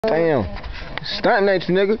Damn. Stunting at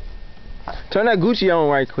you, nigga. Turn that Gucci on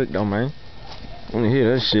right quick, though, man. I wanna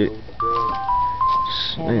hear that shit.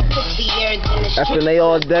 After they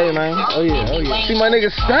all day, man. Oh yeah, oh yeah. See my nigga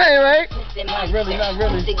stunting, right? Not really.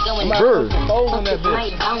 Brr. Foes in that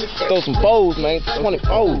bitch. Throw some foes, man. 20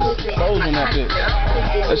 foes. Foes in that bitch.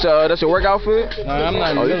 That's your work outfit? Nah, I'm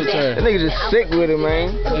not in the military. That nigga just sick with it,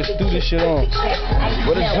 man. I just threw this shit on.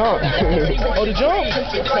 What a jump. Oh, the jump?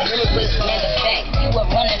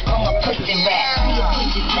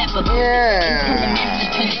 Yeah.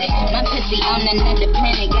 My pussy on another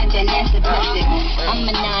planet, got that NASA pussy. I'm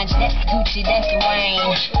Minaj, that's Gucci, that's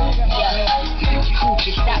Wayne. Yeah,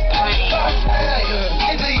 Gucci, stop playing.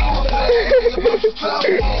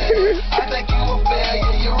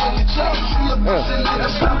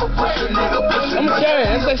 I'm saying,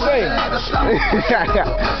 that's what they say.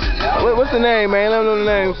 What's the name, man? Let me know the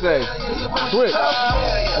name. Say. Brickz.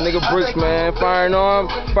 That nigga Brickz, man.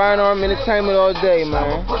 Firearm entertainment all day,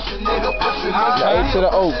 man. A to the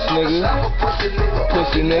Oaks, nigga.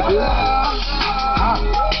 Pussy, nigga.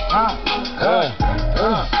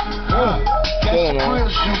 Chillin', man.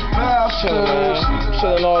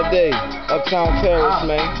 Chillin' all day. Uptown terrorists,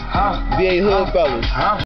 man. VA hood fellas.